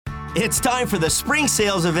It's time for the spring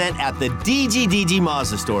sales event at the DGDG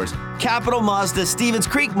Mazda stores. Capital Mazda, Stevens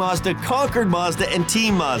Creek Mazda, Concord Mazda, and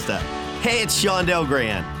Team Mazda. Hey, it's Sean Del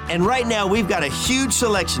Gran. And right now we've got a huge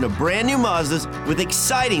selection of brand new Mazdas with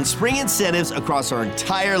exciting spring incentives across our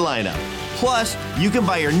entire lineup. Plus, you can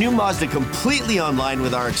buy your new Mazda completely online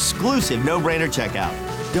with our exclusive no-brainer checkout.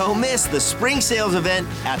 Don't miss the spring sales event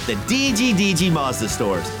at the DGDG Mazda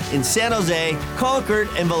stores in San Jose, Concord,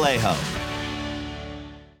 and Vallejo.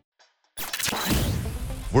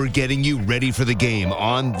 We're getting you ready for the game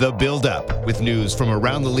on The Build-Up with news from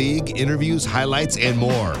around the league, interviews, highlights, and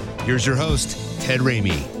more. Here's your host, Ted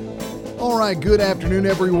Ramey. All right, good afternoon,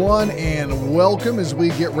 everyone, and welcome as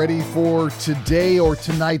we get ready for today, or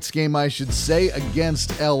tonight's game, I should say,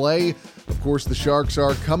 against LA. Of course, the Sharks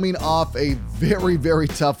are coming off a very, very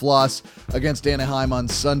tough loss against Anaheim on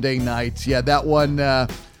Sunday night. Yeah, that one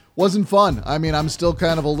wasn't fun. I mean, I'm still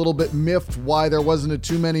kind of a little bit miffed why there wasn't a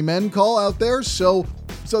too many men call out there, so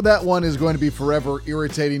that one is going to be forever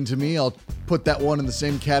irritating to me. I'll put that one in the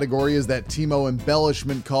same category as that Timo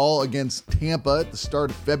embellishment call against Tampa at the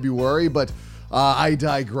start of February, but I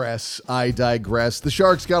digress. The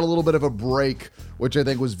Sharks got a little bit of a break, which I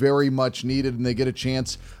think was very much needed, and they get a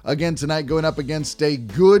chance again tonight going up against a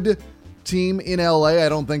good team in LA. I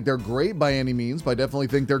don't think they're great by any means, but I definitely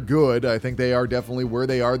think they're good. I think they are definitely where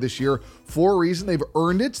they are this year for a reason. They've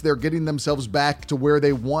earned it. They're getting themselves back to where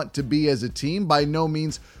they want to be as a team. By no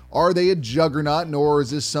means are they a juggernaut, nor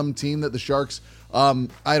is this some team that the Sharks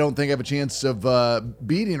I don't think have a chance of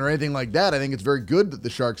beating or anything like that. I think it's very good that the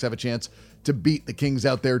Sharks have a chance to beat the Kings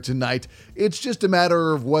out there tonight. It's just a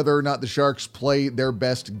matter of whether or not the Sharks play their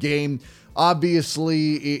best game.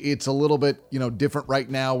 Obviously, it's a little bit, different right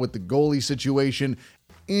now with the goalie situation,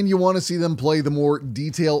 and you want to see them play the more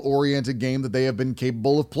detail-oriented game that they have been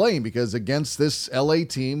capable of playing, because against this LA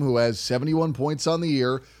team who has 71 points on the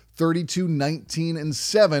year, 32, 19, and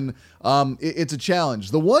 7, it's a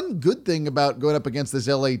challenge. The one good thing about going up against this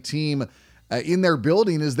LA team in their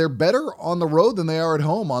building is they're better on the road than they are at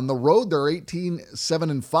home. On the road, they're 18, 7,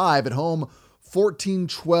 and 5. At home, 14,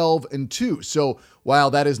 12, and 2. So while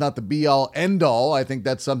that is not the be-all, end-all, I think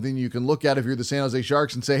that's something you can look at if you're the San Jose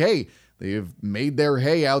Sharks and say, hey, they've made their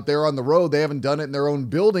hay out there on the road. They haven't done it in their own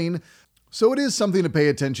building. So it is something to pay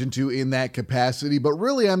attention to in that capacity. But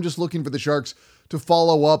really, I'm just looking for the Sharks to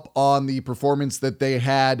follow up on the performance that they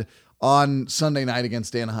had on Sunday night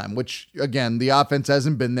against Anaheim, which, again, the offense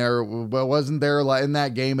hasn't been there. Well, wasn't there in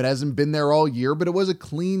that game. It hasn't been there all year, but it was a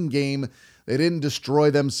clean game. They didn't destroy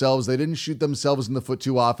themselves. They didn't shoot themselves in the foot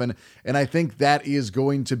too often. And I think that is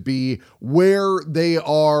going to be where they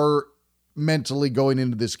are mentally going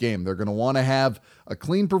into this game. They're going to want to have a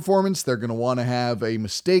clean performance. They're going to want to have a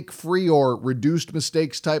mistake-free or reduced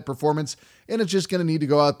mistakes type performance. And it's just going to need to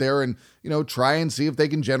go out there and, try and see if they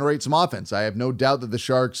can generate some offense. I have no doubt that the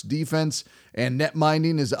Sharks' defense and net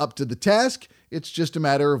minding is up to the task. It's just a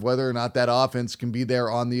matter of whether or not that offense can be there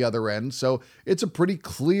on the other end. So it's a pretty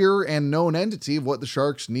clear and known entity of what the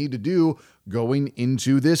Sharks need to do going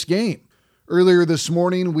into this game. Earlier this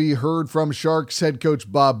morning, we heard from Sharks head coach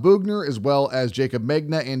Bob Boughner, as well as Jacob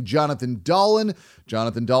Megna and Jonathan Dahlen.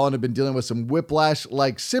 Jonathan Dahlen had been dealing with some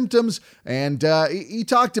whiplash-like symptoms, and he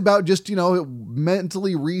talked about just,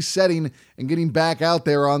 mentally resetting and getting back out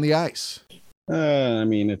there on the ice.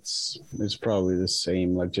 It's probably the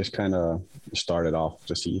same, just kind of started off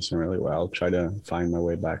the season really well, try to find my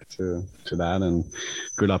way back to that, and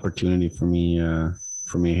good opportunity for me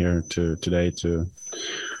here today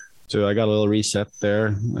So I got a little reset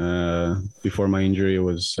there. Before my injury,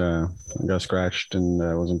 I got scratched and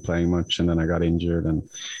I wasn't playing much, and then I got injured, and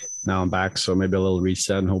now I'm back. So maybe a little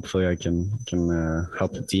reset, and hopefully I can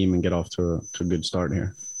help the team and get off to a good start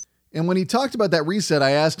here. And when he talked about that reset,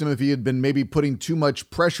 I asked him if he had been maybe putting too much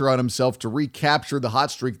pressure on himself to recapture the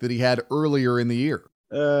hot streak that he had earlier in the year.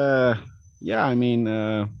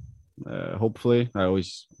 Hopefully. I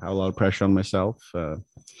always have a lot of pressure on myself.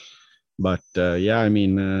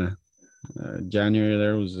 January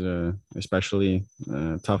there was especially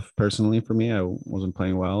tough personally for me. I wasn't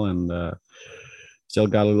playing well, and still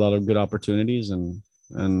got a lot of good opportunities, and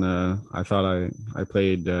I thought I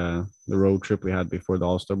played the road trip we had before the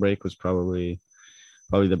All-Star break was probably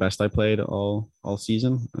the best I played all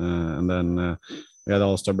season, and then we had the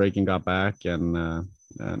All-Star break and got back, and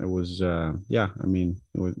it was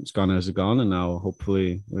it's gone as it's gone, and now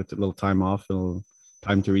hopefully with a little time off,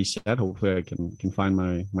 time to reset. Hopefully I can find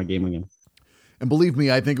my game again. And believe me,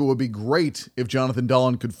 I think it would be great if Jonathan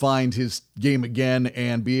Dahlen could find his game again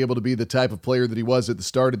and be able to be the type of player that he was at the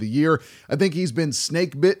start of the year. I think he's been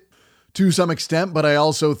snake bit to some extent, but I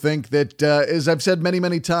also think that, as I've said many,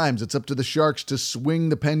 many times, it's up to the Sharks to swing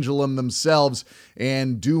the pendulum themselves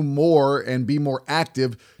and do more and be more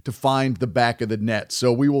active to find the back of the net.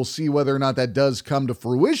 So we will see whether or not that does come to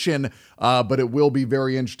fruition, but it will be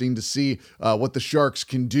very interesting to see what the Sharks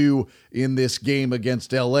can do in this game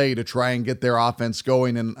against LA to try and get their offense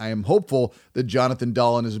going. And I am hopeful that Jonathan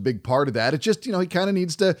Dahlen is a big part of that. It just, he kind of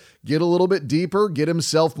needs to get a little bit deeper, get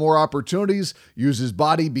himself more opportunities, use his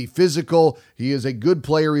body, be physical. He is a good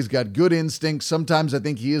player. He's got good instincts. Sometimes I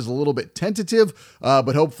think he is a little bit tentative,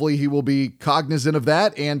 but hopefully he will be cognizant of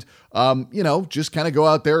that and, just kind of go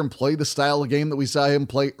out there and play the style of game that we saw him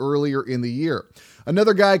play earlier in the year.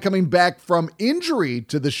 Another guy coming back from injury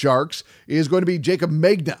to the Sharks is going to be Jacob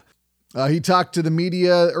Megna. He talked to the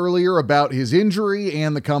media earlier about his injury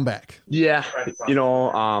and the comeback. Yeah,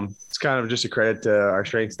 it's kind of just a credit to our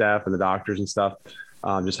strength staff and the doctors and stuff,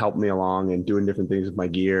 just helping me along and doing different things with my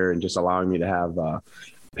gear and just allowing me to have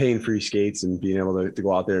pain-free skates and being able to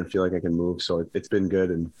go out there and feel like I can move. So it's been good,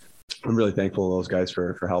 and I'm really thankful to those guys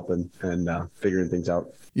for helping and figuring things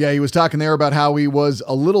out. Yeah, he was talking there about how he was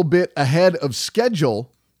a little bit ahead of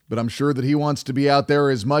schedule, but I'm sure that he wants to be out there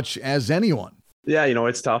as much as anyone. Yeah,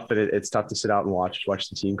 it's tough, but it's tough to sit out and watch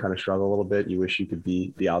the team kind of struggle a little bit. You wish you could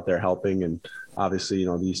be out there helping, and obviously,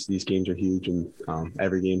 these games are huge, and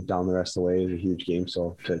every game down the rest of the way is a huge game.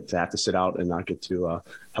 So to have to sit out and not get to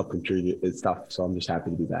help contribute, it's tough. So I'm just happy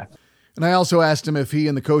to be back. And I also asked him if he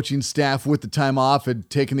and the coaching staff with the time off had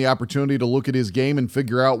taken the opportunity to look at his game and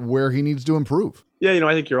figure out where he needs to improve. Yeah,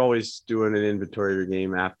 I think you're always doing an inventory of your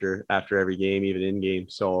game after every game, even in game.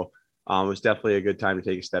 So it was definitely a good time to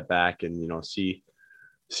take a step back and, see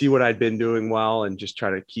what I'd been doing well and just try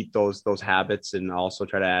to keep those habits and also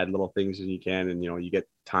try to add little things as you can. And, you get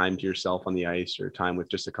time to yourself on the ice or time with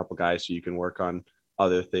just a couple guys so you can work on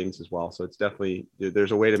other things as well. So it's definitely,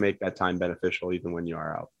 there's a way to make that time beneficial even when you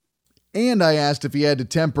are out. And I asked if he had to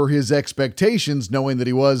temper his expectations, knowing that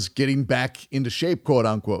he was getting back into shape, quote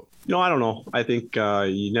unquote. I don't know. I think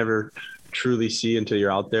you never truly see until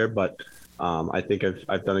you're out there, but I think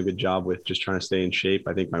I've done a good job with just trying to stay in shape.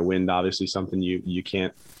 I think my wind, obviously something you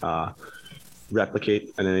can't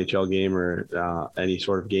replicate an NHL game or any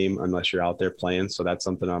sort of game unless you're out there playing. So that's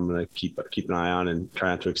something I'm going to keep an eye on and try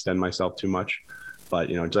not to extend myself too much. But,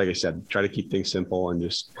 like I said, try to keep things simple and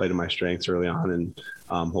just play to my strengths early on and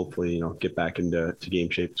hopefully, get back into game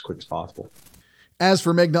shape as quick as possible. As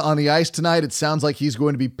for Megna on the ice tonight, it sounds like he's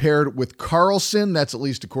going to be paired with Karlsson. That's at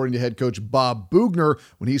least according to head coach Bob Boughner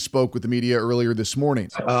when he spoke with the media earlier this morning.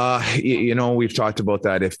 We've talked about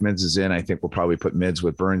that. If Mids is in, I think we'll probably put Mids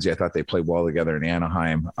with Bernsey. I thought they played well together in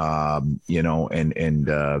Anaheim, and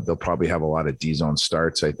they'll probably have a lot of D-zone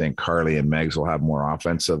starts. I think Carly and Megs will have more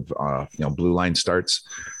offensive, blue line starts,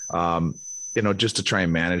 just to try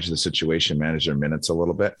and manage the situation, manage their minutes a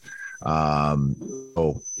little bit.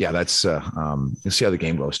 That's you'll see how the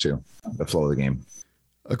game goes too, the flow of the game.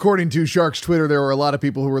 According to Sharks Twitter, there were a lot of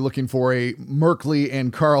people who were looking for a Merkley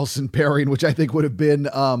and Karlsson pairing, which I think would have been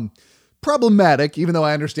problematic, even though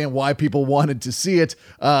I understand why people wanted to see it,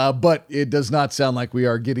 but it does not sound like we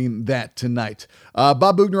are getting that tonight.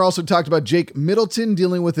 Bob Boughner also talked about Jake Middleton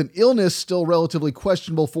dealing with an illness still relatively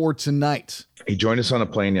questionable for tonight. He joined us on a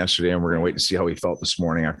plane yesterday, and we're going to wait to see how he felt this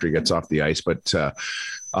morning after he gets off the ice. But,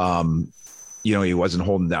 he wasn't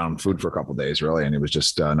holding down food for a couple of days, really, and he was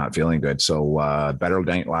just not feeling good. So better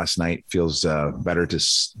night last night, feels better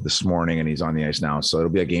this morning, and he's on the ice now. So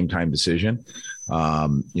it'll be a game time decision.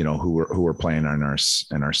 Who we're playing in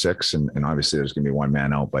our six, and obviously there's going to be one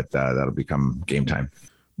man out, but that'll become game time.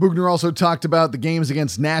 Boughner also talked about the games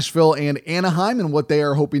against Nashville and Anaheim and what they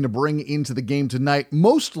are hoping to bring into the game tonight,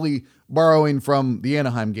 mostly borrowing from the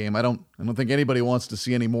Anaheim game. I don't think anybody wants to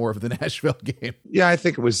see any more of the Nashville game. Yeah, I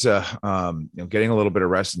think it was getting a little bit of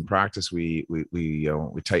rest in practice. We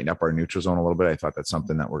tightened up our neutral zone a little bit. I thought that's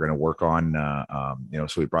something that we're going to work on.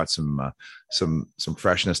 So we brought some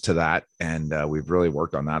freshness to that, and we've really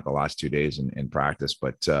worked on that the last 2 days in practice.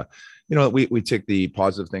 But we take the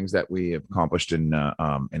positive things that we have accomplished in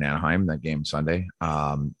Anaheim, that game Sunday,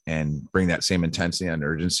 and bring that same intensity and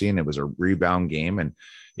urgency. And it was a rebound game, and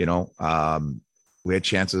we had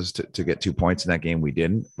chances to get 2 points in that game. We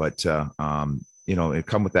didn't, but it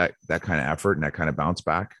come with that kind of effort and that kind of bounce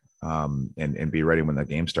back, and be ready when the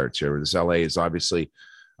game starts here. This LA is obviously,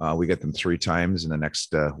 we get them 3 times in the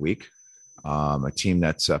next week. A team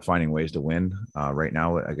that's finding ways to win right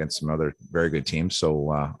now against some other very good teams.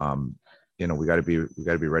 So, we got to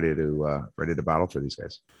be ready to battle for these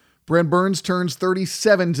guys. Brent Burns turns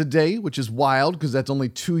 37 today, which is wild because that's only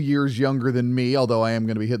 2 years younger than me, although I am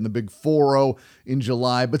going to be hitting the big 4-0 in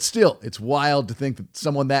July. But still, it's wild to think that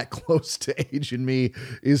someone that close to age and me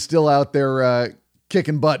is still out there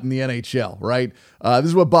kicking butt in the NHL, right? This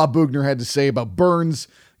is what Bob Boughner had to say about Burns,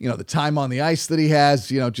 the time on the ice that he has,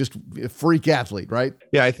 just a freak athlete, right?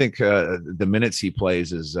 Yeah, I think the minutes he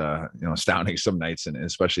plays is, astounding some nights, and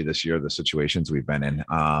especially this year, the situations we've been in.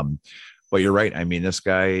 But you're right. I mean, this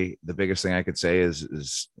guy, the biggest thing I could say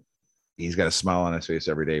is he's got a smile on his face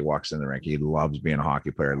every day he walks in the rink. He loves being a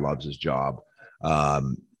hockey player, loves his job,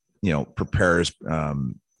 prepares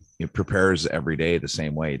every day the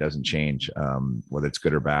same way. He doesn't change, whether it's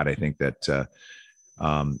good or bad. I think that,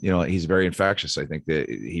 he's very infectious. I think that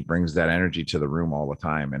he brings that energy to the room all the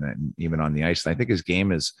time. And even on the ice, and I think his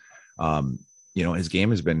game is, his game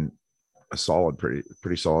has been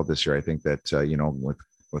pretty solid this year. I think that,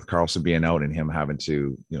 with Karlsson being out and him having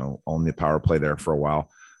to, own the power play there for a while,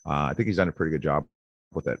 I think he's done a pretty good job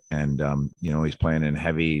with it. And, he's playing in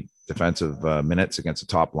heavy defensive minutes against the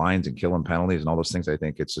top lines and killing penalties and all those things. I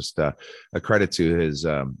think it's just a credit to his,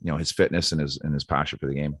 his fitness and his passion for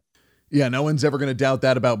the game. Yeah, no one's ever going to doubt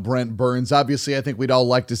that about Brent Burns. Obviously, I think we'd all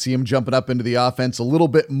like to see him jumping up into the offense a little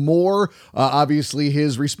bit more. Obviously,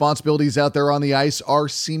 his responsibilities out there on the ice are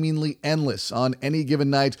seemingly endless. On any given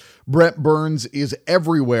night, Brent Burns is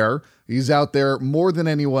everywhere. He's out there more than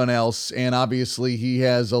anyone else, and obviously he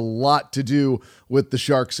has a lot to do with the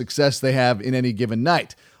Sharks' success they have in any given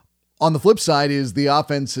night. On the flip side is the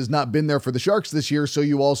offense has not been there for the Sharks this year, so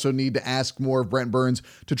you also need to ask more of Brent Burns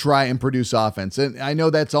to try and produce offense. And I know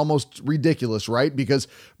that's almost ridiculous, right? Because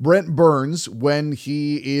Brent Burns, when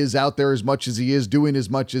he is out there as much as he is, doing as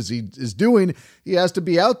much as he is doing, he has to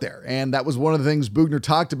be out there. And that was one of the things Boughner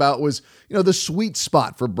talked about was, the sweet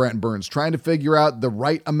spot for Brent Burns, trying to figure out the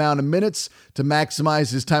right amount of minutes to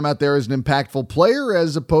maximize his time out there as an impactful player,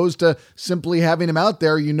 as opposed to simply having him out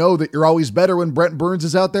there. You know that you're always better when Brent Burns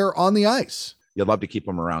is out there on the ice. You'd love to keep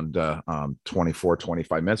him around 24,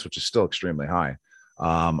 25 minutes, which is still extremely high.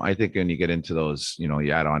 I think when you get into those,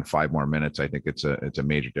 you add on 5 more minutes, I think it's a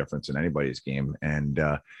major difference in anybody's game. And,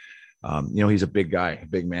 he's a big guy,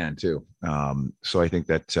 big man too. So I think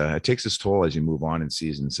that it takes its toll as you move on in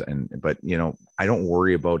seasons. But I don't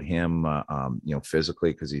worry about him,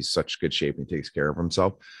 physically, because he's such good shape and he takes care of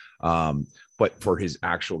himself. But for his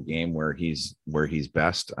actual game where he's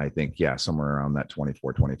best, I think, somewhere around that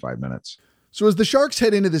 24, 25 minutes. So as the Sharks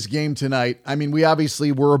head into this game tonight, I mean,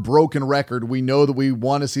 we're a broken record. We know that we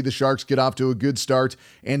want to see the Sharks get off to a good start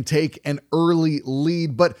and take an early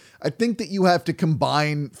lead, but I think that you have to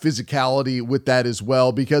combine physicality with that as well,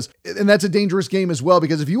 and that's a dangerous game as well,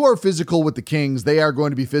 because if you are physical with the Kings, they are going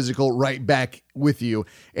to be physical right back with you,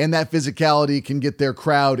 and that physicality can get their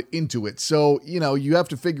crowd into it. So, you have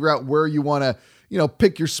to figure out where you want to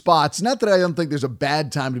pick your spots. Not that I don't think there's a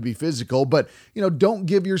bad time to be physical, but, don't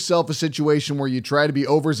give yourself a situation where you try to be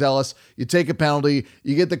overzealous, you take a penalty,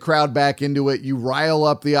 you get the crowd back into it, you rile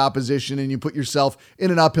up the opposition, and you put yourself in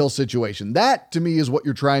an uphill situation. That, to me, is what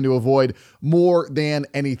you're trying to avoid more than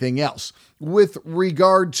anything else. With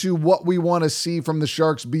regard to what we want to see from the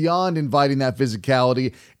Sharks beyond inviting that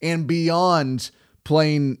physicality and beyond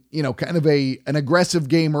playing, kind of an aggressive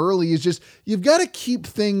game early, is just, you've got to keep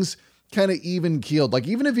things kind of even keeled. Like,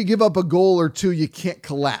 even if you give up a goal or two, you can't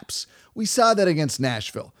collapse. We saw that against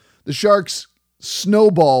Nashville. The Sharks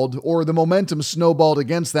snowballed, or the momentum snowballed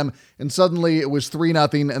against them, and suddenly it was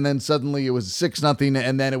 3-0, and then suddenly it was 6-0,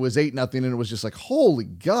 and then it was 8-0, and it was just like, holy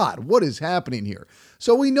God, what is happening here?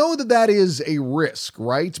 So we know that is a risk,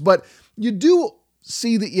 right? But you do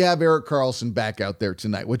see that you have Erik Karlsson back out there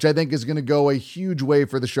tonight, which I think is going to go a huge way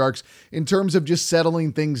for the Sharks in terms of just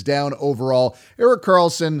settling things down overall. Erik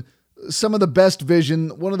Karlsson, some of the best vision,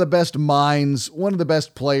 one of the best minds, one of the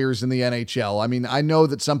best players in the NHL. I mean, I know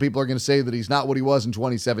that some people are going to say that he's not what he was in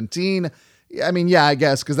 2017. I mean, yeah, I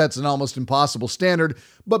guess, because that's an almost impossible standard.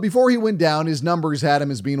 But before he went down, his numbers had him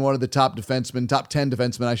as being one of the top 10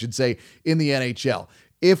 defensemen, I should say, in the NHL.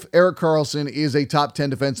 If Erik Karlsson is a top 10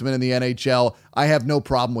 defenseman in the NHL, I have no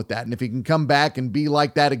problem with that. And if he can come back and be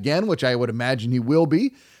like that again, which I would imagine he will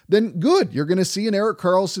be, then good. You're going to see an Erik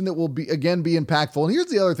Karlsson that will be impactful. And here's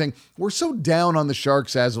the other thing. We're so down on the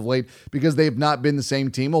Sharks as of late because they've not been the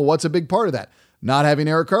same team. Well, what's a big part of that? Not having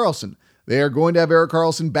Erik Karlsson. They are going to have Erik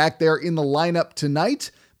Karlsson back there in the lineup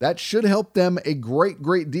tonight. That should help them a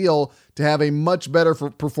great deal to have a much better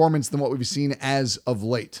performance than what we've seen as of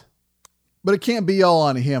late. But it can't be all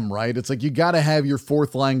on him, right? It's like you got to have your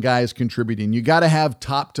fourth line guys contributing. You got to have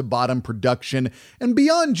top to bottom production and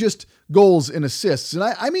beyond just goals and assists. And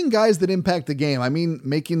I mean guys that impact the game. I mean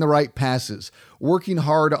making the right passes, working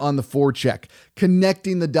hard on the forecheck,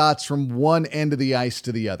 connecting the dots from one end of the ice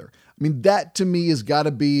to the other. I mean, that to me has got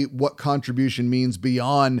to be what contribution means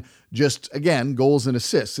beyond just, again, goals and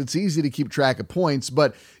assists. It's easy to keep track of points,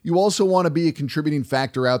 but you also want to be a contributing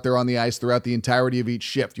factor out there on the ice throughout the entirety of each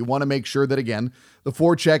shift. You want to make sure that, again, the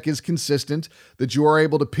forecheck is consistent, that you are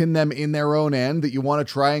able to pin them in their own end, that you want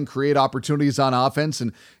to try and create opportunities on offense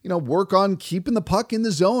and, work on keeping the puck in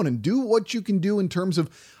the zone and do what you can do in terms of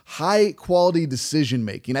high quality decision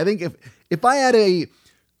making. I think if I had a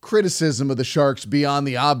criticism of the Sharks beyond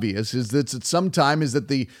the obvious is that sometimes that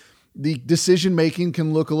the decision making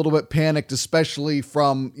can look a little bit panicked, especially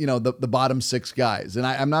from the bottom six guys. And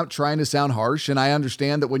I'm not trying to sound harsh, and I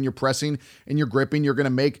understand that when you're pressing and you're gripping, you're going to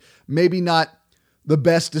make maybe not the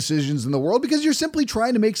best decisions in the world because you're simply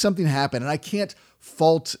trying to make something happen. And I can't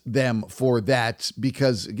fault them for that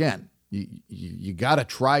because, again, you got to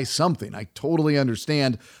try something. I totally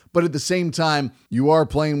understand. But at the same time, you are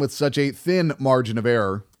playing with such a thin margin of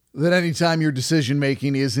error that anytime your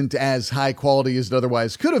decision-making isn't as high quality as it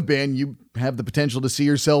otherwise could have been, you have the potential to see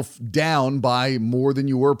yourself down by more than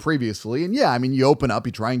you were previously. And yeah, I mean, you open up,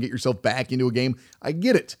 you try and get yourself back into a game. I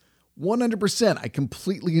get it. 100%. I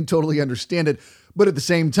completely and totally understand it. But at the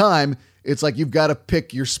same time, it's like you've got to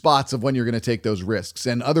pick your spots of when you're going to take those risks.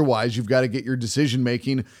 And otherwise, you've got to get your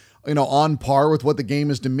decision-making on par with what the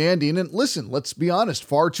game is demanding. And listen, let's be honest,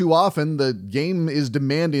 far too often the game is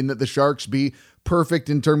demanding that the Sharks be perfect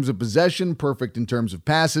in terms of possession, perfect in terms of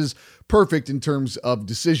passes, perfect in terms of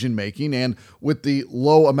decision making. And with the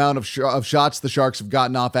low amount of shots the Sharks have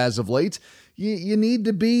gotten off as of late, you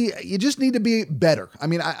just need to be better. I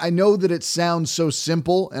mean, I know that it sounds so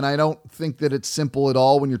simple, and I don't think that it's simple at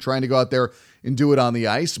all when you're trying to go out there and do it on the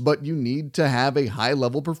ice, but you need to have a high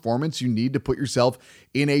level performance. You need to put yourself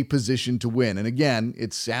in a position to win. And again,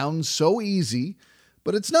 it sounds so easy,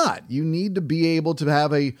 but it's not. You need to be able to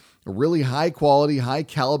have a really high quality, high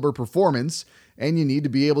caliber performance, and you need to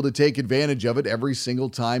be able to take advantage of it every single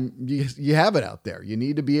time you have it out there. You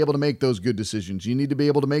need to be able to make those good decisions. You need to be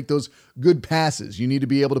able to make those good passes. You need to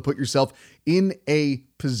be able to put yourself in a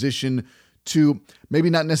position to maybe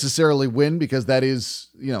not necessarily win, because that is,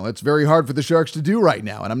 it's very hard for the Sharks to do right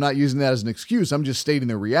now. And I'm not using that as an excuse. I'm just stating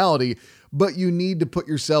the reality, but you need to put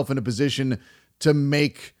yourself in a position to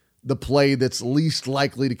make the play that's least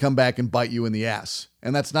likely to come back and bite you in the ass.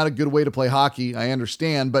 And that's not a good way to play hockey, I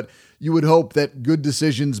understand, but you would hope that good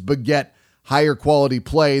decisions beget higher quality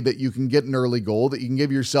play, that you can get an early goal, that you can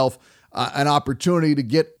give yourself an opportunity to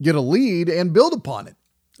get a lead and build upon it.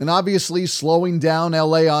 And obviously slowing down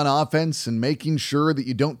LA on offense and making sure that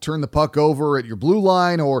you don't turn the puck over at your blue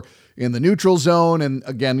line or in the neutral zone. And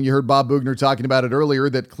again, you heard Bob Boughner talking about it earlier,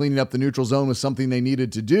 that cleaning up the neutral zone was something they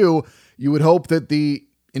needed to do. You would hope that the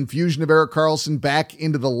infusion of Erik Karlsson back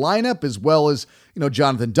into the lineup, as well as,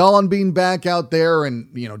 Jonathan Dahlen being back out there. And,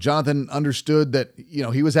 Jonathan understood that,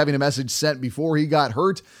 he was having a message sent before he got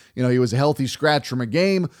hurt. He was a healthy scratch from a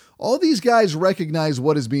game. All these guys recognize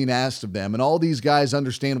what is being asked of them, and all these guys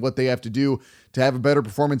understand what they have to do to have a better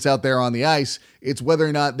performance out there on the ice. It's whether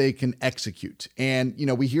or not they can execute. And,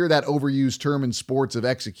 we hear that overused term in sports of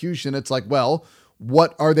execution. It's like, well,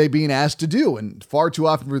 what are they being asked to do? And far too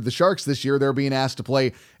often for the Sharks this year, they're being asked to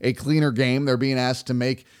play a cleaner game. They're being asked to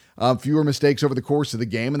make fewer mistakes over the course of the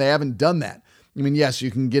game, and they haven't done that. I mean, yes,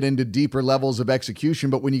 you can get into deeper levels of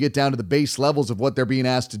execution, but when you get down to the base levels of what they're being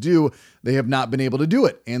asked to do, they have not been able to do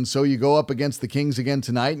it. And so you go up against the Kings again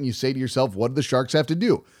tonight, and you say to yourself, what do the Sharks have to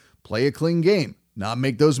do? Play a clean game, not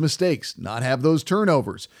make those mistakes, not have those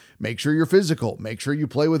turnovers, make sure you're physical, make sure you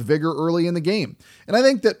play with vigor early in the game. And I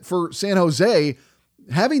think that for San Jose,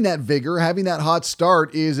 having that vigor, having that hot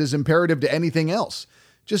start is as imperative to anything else.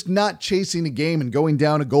 Just not chasing a game and going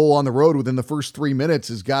down a goal on the road within the first 3 minutes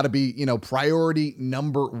has got to be, priority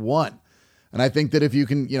number one. And I think that if you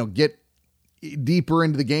can, get deeper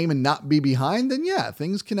into the game and not be behind, then yeah,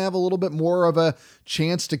 things can have a little bit more of a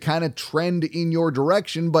chance to kind of trend in your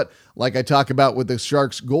direction. But like I talk about with the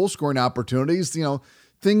Sharks goal scoring opportunities,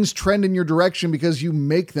 things trend in your direction because you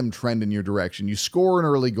make them trend in your direction. You score an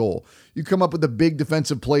early goal. You come up with the big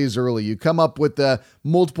defensive plays early. You come up with the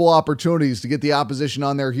multiple opportunities to get the opposition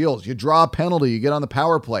on their heels. You draw a penalty. You get on the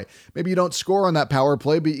power play. Maybe you don't score on that power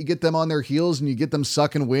play, but you get them on their heels and you get them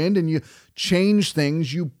sucking wind and you change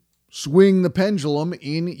things. You swing the pendulum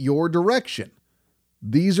in your direction.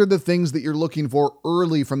 These are the things that you're looking for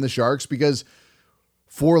early from the Sharks, because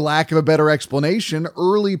For lack of a better explanation,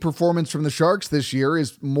 early performance from the Sharks this year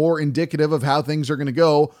is more indicative of how things are going to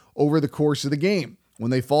go over the course of the game.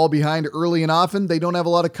 When they fall behind early and often, they don't have a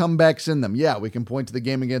lot of comebacks in them. Yeah, we can point to the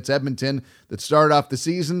game against Edmonton that started off the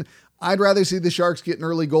season. I'd rather see the Sharks get an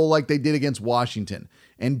early goal like they did against Washington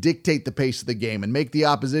and dictate the pace of the game and make the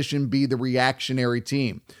opposition be the reactionary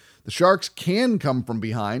team. The Sharks can come from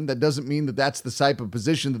behind. That doesn't mean that that's the type of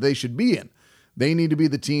position that they should be in. They need to be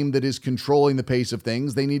the team that is controlling the pace of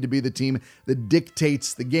things. They need to be the team that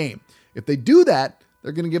dictates the game. If they do that,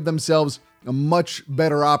 they're going to give themselves a much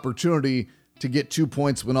better opportunity to get 2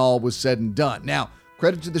 points when all was said and done. Now,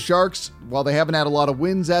 credit to the Sharks. While they haven't had a lot of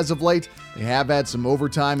wins as of late, they have had some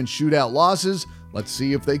overtime and shootout losses. Let's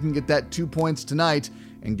see if they can get that 2 points tonight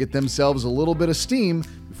and get themselves a little bit of steam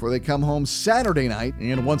before they come home Saturday night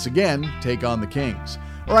and once again take on the Kings.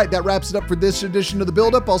 All right, that wraps it up for this edition of The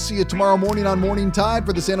Build-Up. I'll see you tomorrow morning on Morning Tide.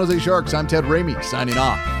 For the San Jose Sharks, I'm Ted Ramey, signing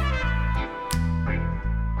off.